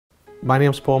My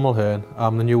name's Paul Mulhearn.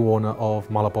 I'm the new owner of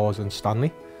Mallabar's in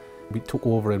Stanley. We took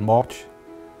over in March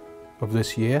of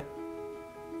this year,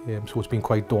 so it's been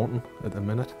quite daunting at the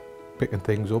minute. Picking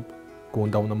things up, going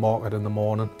down the market in the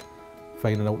morning,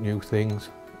 finding out new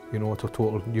things. You know, it's a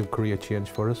total new career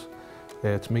change for us.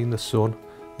 It's me and the son,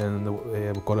 and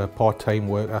we've got a part-time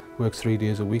worker, works 3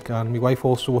 days a week, and my wife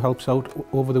also helps out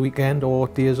over the weekend or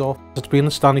days off. It's been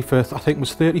in Stanley for, I think it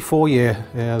was 34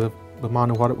 years. The man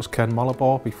who had it was Ken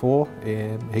Mallabar before.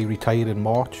 He retired in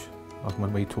March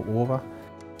when we took over.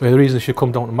 The reason I should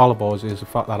come down to Mallabar's is the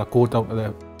fact that I go down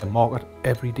to the market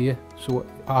every day. So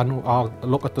I'll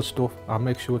look at the stuff, I'll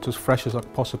make sure it's as fresh as I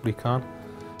possibly can.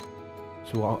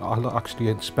 So I'll actually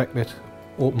inspect it,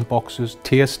 open boxes,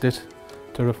 taste it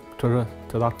to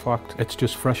that fact. It's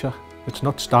just fresher. It's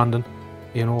not standing,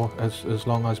 you know, as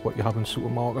long as what you have in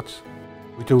supermarkets.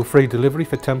 We do free delivery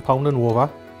for £10 and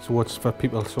over. So it's for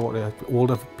people, sort of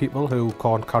older people who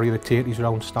can't carry the tatties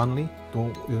around Stanley.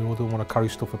 Don't want to carry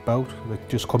stuff about. They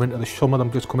just come into some of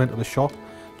them just come into the shop,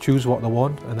 choose what they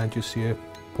want, and then just say,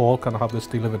 Paul, can I have this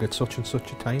delivered at such and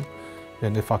such a time?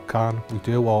 And if I can, we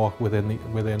do, or within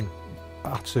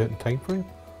a certain time frame.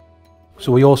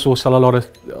 So we also sell a lot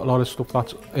of stuff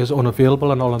that is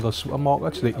unavailable in all of the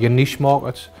supermarkets, your niche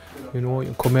markets. You know,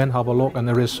 you can come in, have a look, and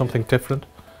there is something different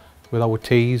with our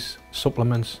teas,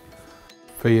 supplements.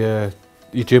 For your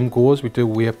gym goers, we do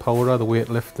whey powder, the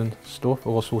weightlifting stuff.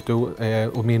 We also do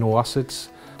amino acids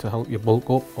to help you bulk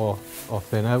up or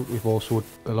thin out. We've also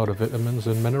a lot of vitamins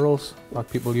and minerals that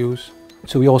people use.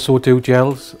 So we also do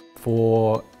gels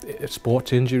for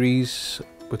sports injuries,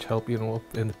 which help, you know,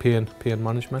 in the pain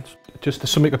management. Just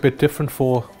something a bit different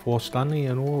for Stanley,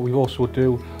 you know. We also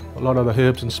do a lot of the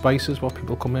herbs and spices what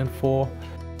people come in for.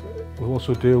 We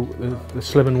also do the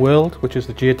Slimming World, which is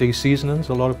the JD seasonings.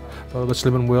 A lot of the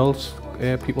Slimming Worlds,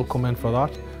 people come in for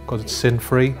that because it's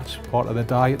sin-free. It's part of the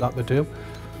diet that they do.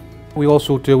 We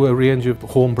also do a range of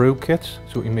home brew kits,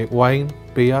 so we make wine,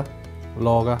 beer,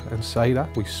 lager and cider.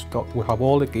 We have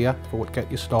all the gear for what get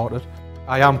you started.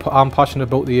 I'm passionate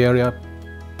about the area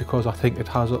because I think it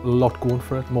has a lot going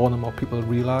for it, more than what people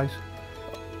realise.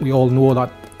 We all know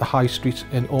that the high streets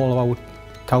in all of our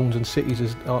towns and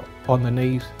cities are on the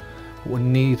knees. We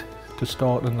need to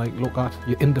start and look at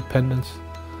your independence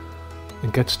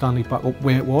and get Stanley back up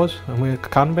where it was and where it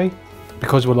can be,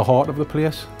 because we're the heart of the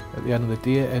place at the end of the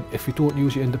day. And if you don't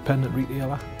use your independent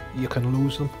retailer, you can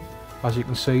lose them, as you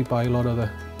can see by a lot of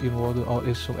there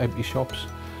is some empty shops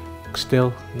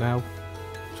still now.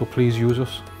 So please use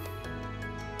us.